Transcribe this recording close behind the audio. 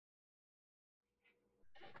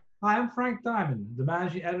Hi, I'm Frank Diamond, the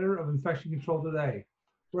managing editor of Infection Control Today.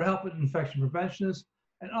 We're helping infection preventionists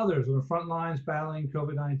and others on the front lines battling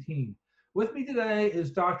COVID-19. With me today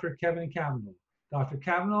is Dr. Kevin Kavanagh. Dr.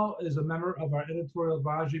 Kavanagh is a member of our editorial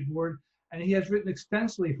advisory board, and he has written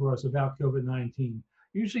extensively for us about COVID-19,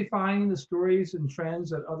 usually finding the stories and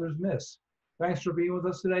trends that others miss. Thanks for being with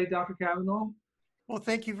us today, Dr. Kavanagh. Well,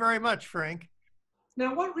 thank you very much, Frank.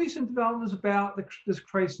 Now, what recent developments about this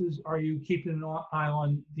crisis are you keeping an eye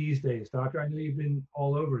on these days, Doctor? I know you've been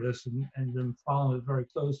all over this and been following it very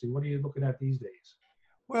closely. What are you looking at these days?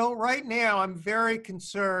 Well, right now, I'm very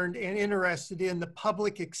concerned and interested in the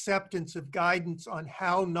public acceptance of guidance on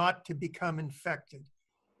how not to become infected.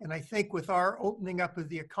 And I think with our opening up of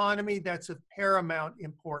the economy, that's of paramount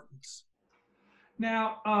importance.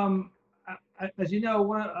 Now, as you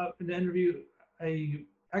know, in an interview, a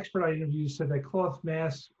expert I interviewed said that cloth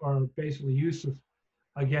masks are basically useless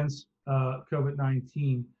against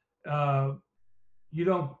COVID-19. You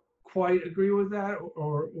don't quite agree with that,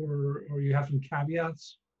 or you have some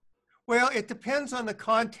caveats? Well, it depends on the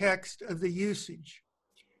context of the usage.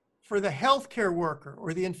 For the healthcare worker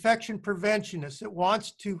or the infection preventionist that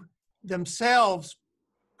wants to themselves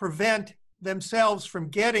prevent themselves from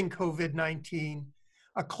getting COVID-19,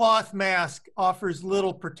 a cloth mask offers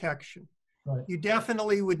little protection. Right. You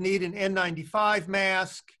definitely would need an N95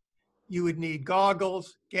 mask. You would need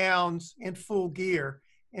goggles, gowns, and full gear.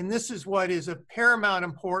 And this is what is of paramount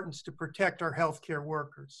importance to protect our healthcare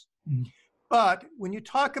workers. Mm-hmm. But when you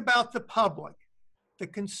talk about the public, the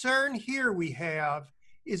concern here we have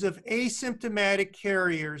is of asymptomatic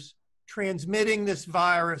carriers transmitting this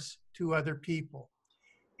virus to other people.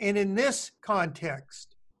 And in this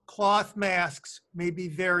context, cloth masks may be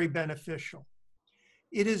very beneficial.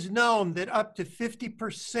 It is known that up to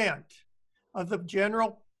 50% of the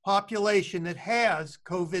general population that has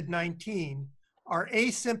COVID-19 are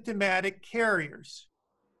asymptomatic carriers,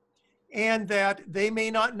 and that they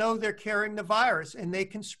may not know they're carrying the virus and they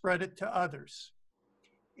can spread it to others.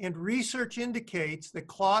 And research indicates that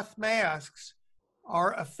cloth masks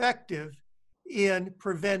are effective in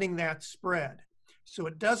preventing that spread. So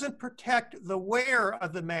it doesn't protect the wearer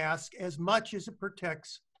of the mask as much as it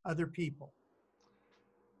protects other people.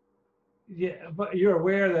 Yeah, but you're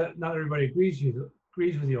aware that not everybody agrees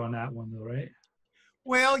with you on that one, though, right?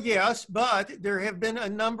 Well, yes, but there have been a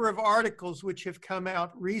number of articles which have come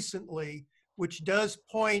out recently, which does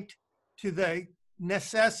point to the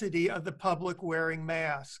necessity of the public wearing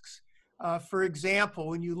masks. For example,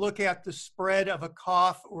 when you look at the spread of a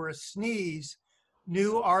cough or a sneeze,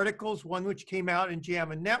 new articles, one which came out in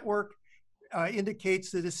JAMA Network,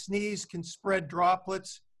 indicates that a sneeze can spread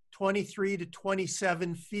droplets 23 to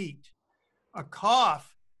 27 feet. A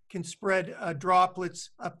cough can spread droplets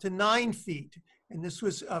up to 9 feet. And this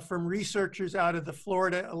was from researchers out of the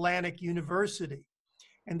Florida Atlantic University.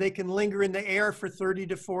 And they can linger in the air for 30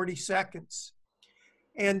 to 40 seconds.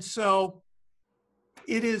 And so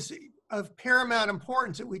it is of paramount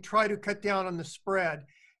importance that we try to cut down on the spread.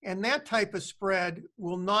 And that type of spread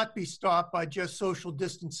will not be stopped by just social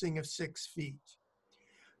distancing of 6 feet.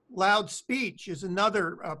 Loud speech is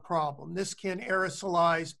another problem. This can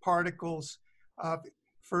aerosolize particles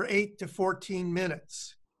for 8 to 14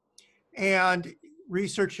 minutes. And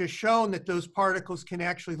research has shown that those particles can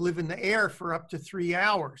actually live in the air for up to 3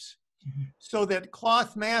 hours. Mm-hmm. So that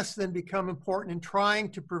cloth masks then become important in trying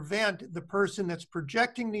to prevent the person that's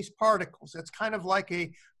projecting these particles. That's kind of like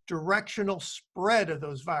a directional spread of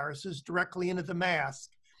those viruses directly into the mask.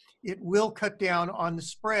 It will cut down on the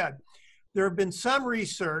spread. There have been some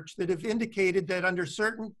research that have indicated that under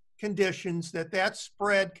certain conditions that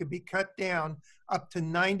spread could be cut down up to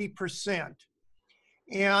 90%.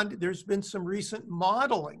 And there's been some recent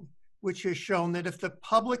modeling which has shown that if the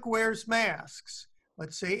public wears masks,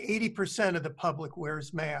 let's say 80% of the public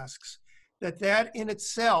wears masks, that in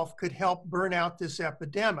itself could help burn out this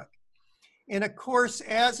epidemic. And of course,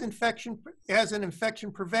 as an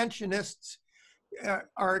infection preventionists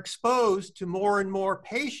are exposed to more and more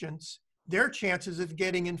patients, their chances of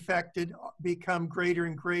getting infected become greater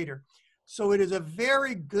and greater. So it is a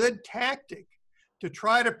very good tactic to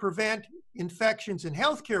try to prevent infections in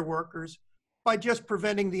healthcare workers by just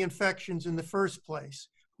preventing the infections in the first place.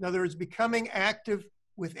 In other words, becoming active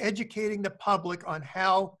with educating the public on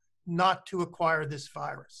how not to acquire this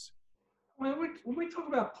virus. When we talk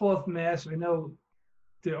about cloth masks, I know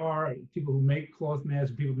there are people who make cloth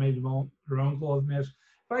masks, people make their own cloth masks.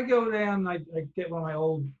 If I go down, I get one of my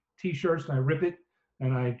old T-shirts and I rip it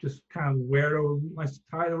and I just kind of wear it over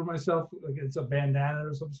tie it over myself like it's a bandana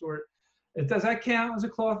of some sort. Does that count as a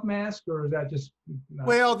cloth mask, or is that just not?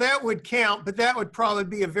 Well, that would count, but that would probably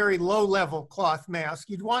be a very low-level cloth mask.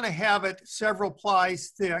 You'd want to have it several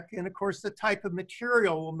plies thick, and of course, the type of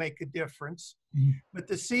material will make a difference. Mhm. But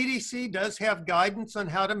the CDC does have guidance on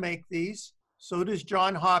how to make these. So does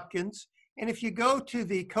Johns Hopkins. And if you go to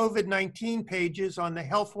the COVID-19 pages on the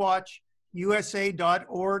Health Watch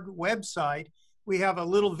USA.org website, we have a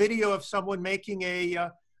little video of someone making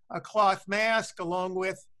a cloth mask along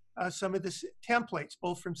with some of the templates,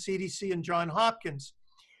 both from CDC and Johns Hopkins.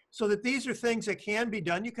 So that these are things that can be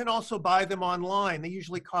done. You can also buy them online. They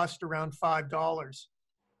usually cost around $5.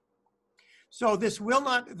 So this will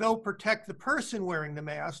not, though, protect the person wearing the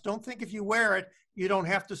mask. Don't think if you wear it, you don't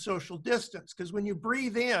have to social distance, because when you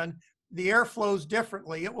breathe in, the air flows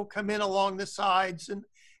differently. It will come in along the sides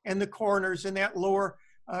and the corners, and that lower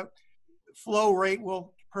flow rate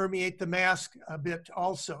will permeate the mask a bit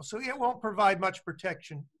also. So it won't provide much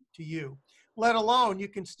protection to you, let alone you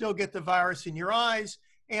can still get the virus in your eyes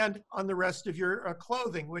and on the rest of your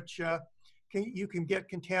clothing, which you can get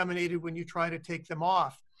contaminated when you try to take them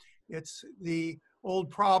off. It's the old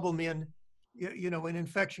problem in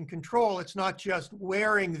infection control. It's not just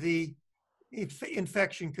wearing the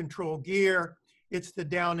infection control gear, it's the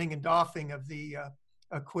downing and doffing of the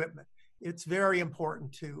equipment. It's very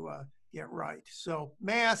important to get right. So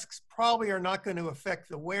masks probably are not going to affect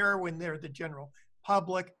the wearer when they're the general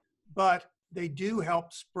public, but they do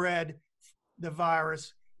help spread the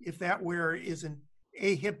virus if that wearer isn't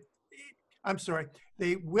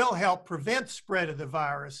they will help prevent spread of the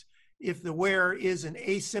virus if the wearer is an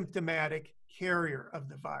asymptomatic carrier of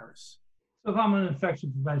the virus. So if I'm an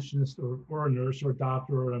infection preventionist or a nurse or a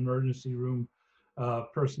doctor or an emergency room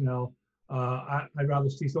personnel, I'd rather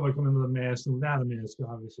see somebody come in with a mask than without a mask,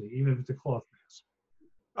 obviously, even if it's a cloth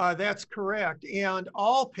mask. That's correct. And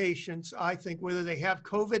all patients, I think, whether they have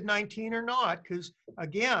COVID-19 or not, because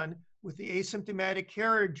again, with the asymptomatic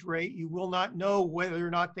carriage rate, you will not know whether or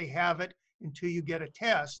not they have it until you get a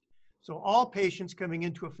test. So all patients coming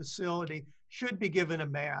into a facility should be given a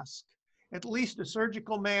mask, at least a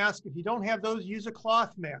surgical mask. If you don't have those, use a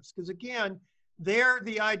cloth mask. Because again, there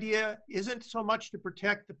the idea isn't so much to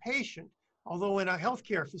protect the patient, although in a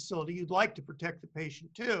healthcare facility, you'd like to protect the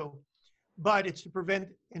patient too, but it's to prevent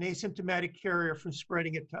an asymptomatic carrier from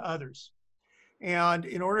spreading it to others. And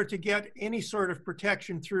in order to get any sort of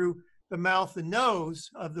protection through the mouth and nose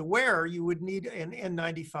of the wearer, you would need an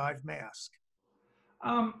N95 mask.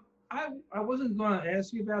 I wasn't going to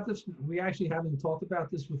ask you about this. We actually haven't talked about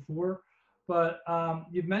this before, but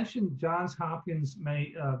you've mentioned Johns Hopkins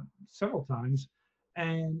several times,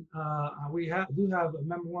 and we do have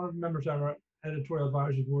one of the members of our editorial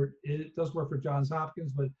advisory board. It does work for Johns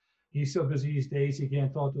Hopkins, but he's so busy these days he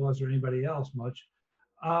can't talk to us or anybody else much.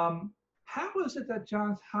 How is it that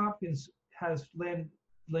Johns Hopkins has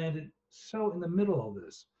landed so in the middle of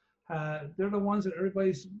this? They're the ones that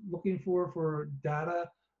everybody's looking for data.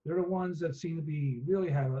 They're the ones that seem to be really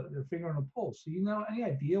have their finger on the pulse. Do you know any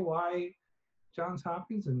idea why Johns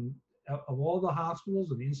Hopkins and of all the hospitals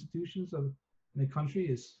and the institutions in the country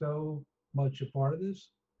is so much a part of this?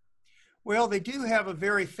 Well, they do have a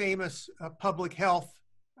very famous public health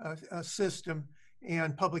system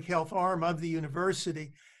and public health arm of the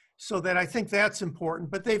university, so that I think that's important.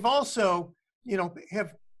 But they've also,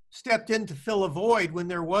 have stepped in to fill a void when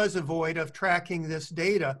there was a void of tracking this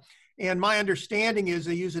data. And my understanding is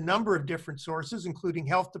they use a number of different sources, including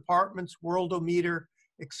health departments, Worldometer,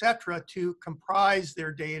 et cetera, to comprise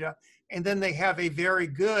their data. And then they have a very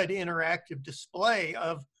good interactive display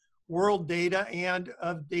of world data and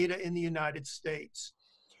of data in the United States.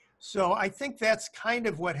 So I think that's kind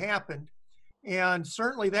of what happened. And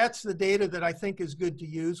certainly that's the data that I think is good to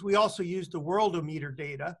use. We also use the Worldometer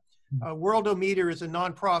data. Worldometer is a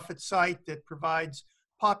nonprofit site that provides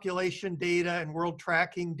population data and world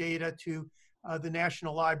tracking data to the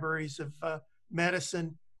National Libraries of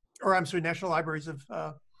National Libraries of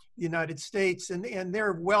the United States, and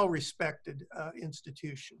they're a well-respected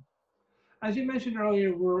institution. As you mentioned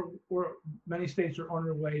earlier, many states are on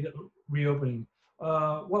their way to reopening.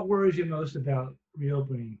 What worries you most about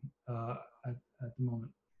reopening at the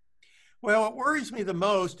moment? Well, what worries me the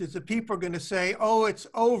most is that people are going to say, oh, it's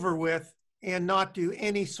over with, and not do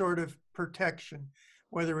any sort of protection,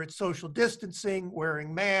 whether it's social distancing,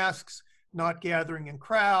 wearing masks, not gathering in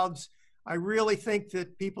crowds. I really think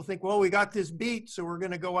that people think, well, we got this beat, so we're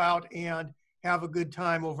going to go out and have a good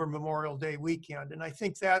time over Memorial Day weekend. And I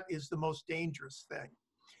think that is the most dangerous thing.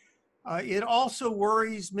 It also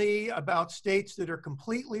worries me about states that are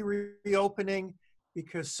completely reopening,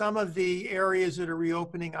 because some of the areas that are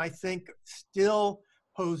reopening, I think, still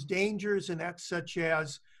pose dangers, and that's such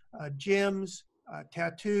as gyms,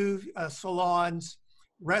 tattoo salons,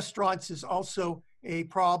 restaurants is also a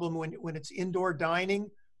problem when it's indoor dining.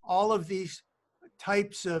 All of these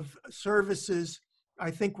types of services,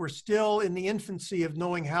 I think we're still in the infancy of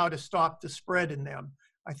knowing how to stop the spread in them.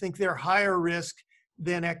 I think they're higher risk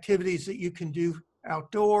than activities that you can do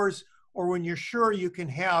outdoors or when you're sure you can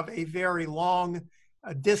have a very long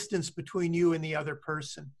distance between you and the other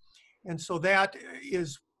person. And so that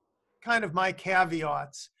is kind of my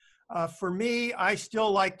caveats. For me, I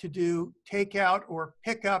still like to do takeout or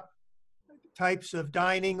pickup types of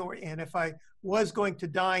dining, and if I was going to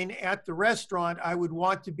dine at the restaurant, I would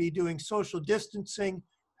want to be doing social distancing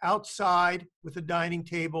outside with a dining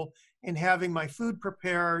table and having my food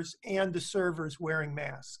preparers and the servers wearing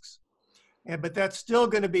masks. But that's still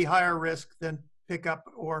going to be higher risk than pickup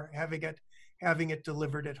or having it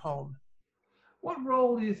delivered at home. What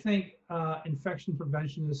role do you think infection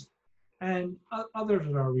preventionists and others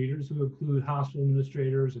of our readers, who include hospital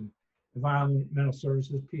administrators and environmental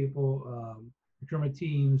services people, procurement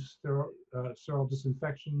teams, sterile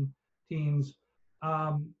disinfection teams,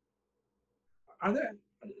 are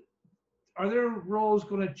their roles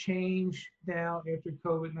going to change now after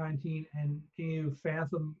COVID-19? And can you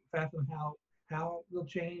fathom how they'll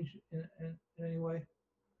change in any way?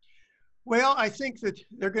 Well, I think that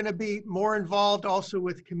they're going to be more involved also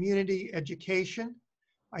with community education.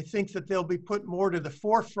 I think that they'll be put more to the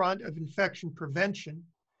forefront of infection prevention.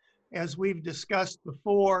 As we've discussed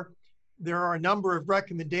before, there are a number of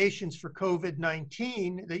recommendations for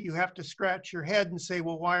COVID-19 that you have to scratch your head and say,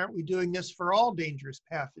 well, why aren't we doing this for all dangerous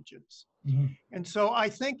pathogens? Mm-hmm. And so I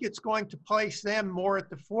think it's going to place them more at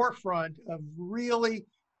the forefront of really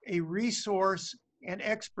a resource and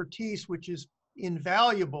expertise which is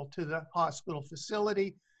invaluable to the hospital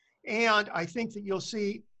facility. And I think that you'll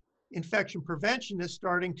see infection preventionists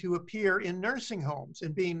starting to appear in nursing homes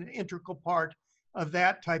and being an integral part of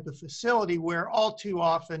that type of facility where all too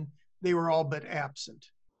often they were all but absent.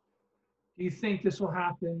 Do you think this will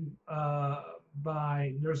happen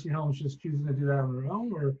by nursing homes just choosing to do that on their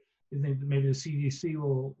own, or do you think that maybe the CDC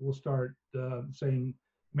will start saying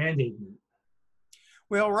mandating it?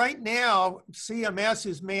 Well, right now, CMS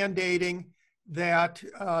is mandating that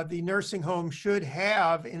the nursing home should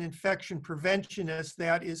have an infection preventionist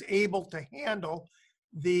that is able to handle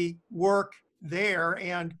the work there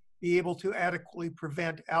and be able to adequately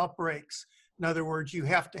prevent outbreaks. In other words, you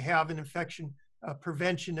have to have an infection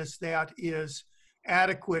preventionist that is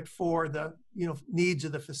adequate for the needs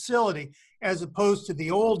of the facility, as opposed to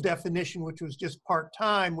the old definition, which was just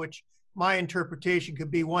part-time, which my interpretation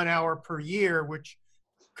could be 1 hour per year, which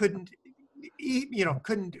couldn't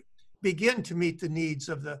begin to meet the needs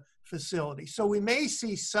of the facility. So we may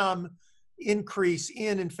see some increase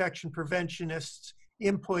in infection preventionists'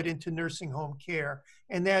 input into nursing home care,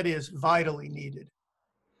 and that is vitally needed.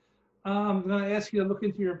 I'm going to ask you to look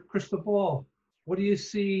into your crystal ball. What do you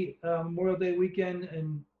see Memorial Day weekend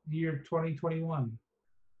in year 2021?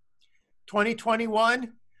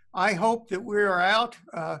 2021, I hope that we are out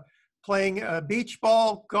playing beach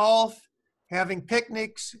ball, golf, having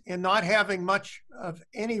picnics, and not having much of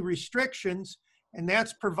any restrictions. And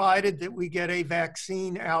that's provided that we get a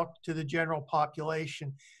vaccine out to the general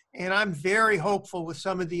population. And I'm very hopeful with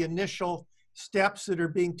some of the initial steps that are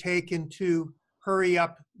being taken to hurry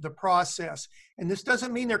up the process. And this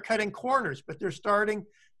doesn't mean they're cutting corners, but they're starting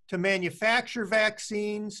to manufacture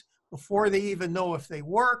vaccines before they even know if they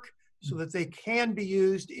work, so that they can be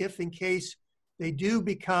used if in case they do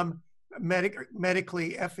become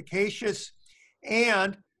medically efficacious.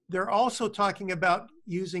 And they're also talking about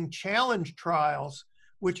using challenge trials,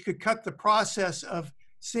 which could cut the process of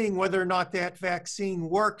seeing whether or not that vaccine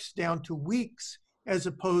works down to weeks, as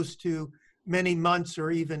opposed to many months or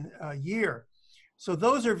even a year. So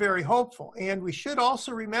those are very hopeful. And we should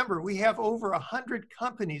also remember, we have over 100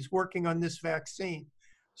 companies working on this vaccine.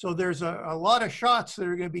 So there's a lot of shots that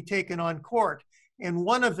are going to be taken on court. And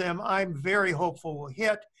one of them I'm very hopeful will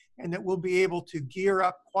hit, and that we'll be able to gear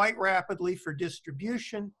up quite rapidly for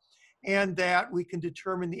distribution, and that we can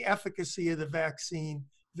determine the efficacy of the vaccine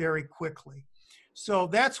very quickly. So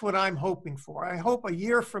that's what I'm hoping for. I hope a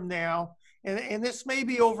year from now, and this may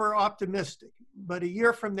be over optimistic, but a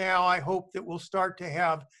year from now, I hope that we'll start to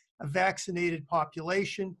have a vaccinated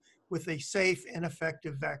population with a safe and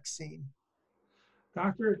effective vaccine.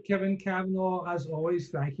 Dr. Kevin Kavanagh, as always,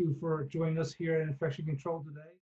 thank you for joining us here at Infection Control today.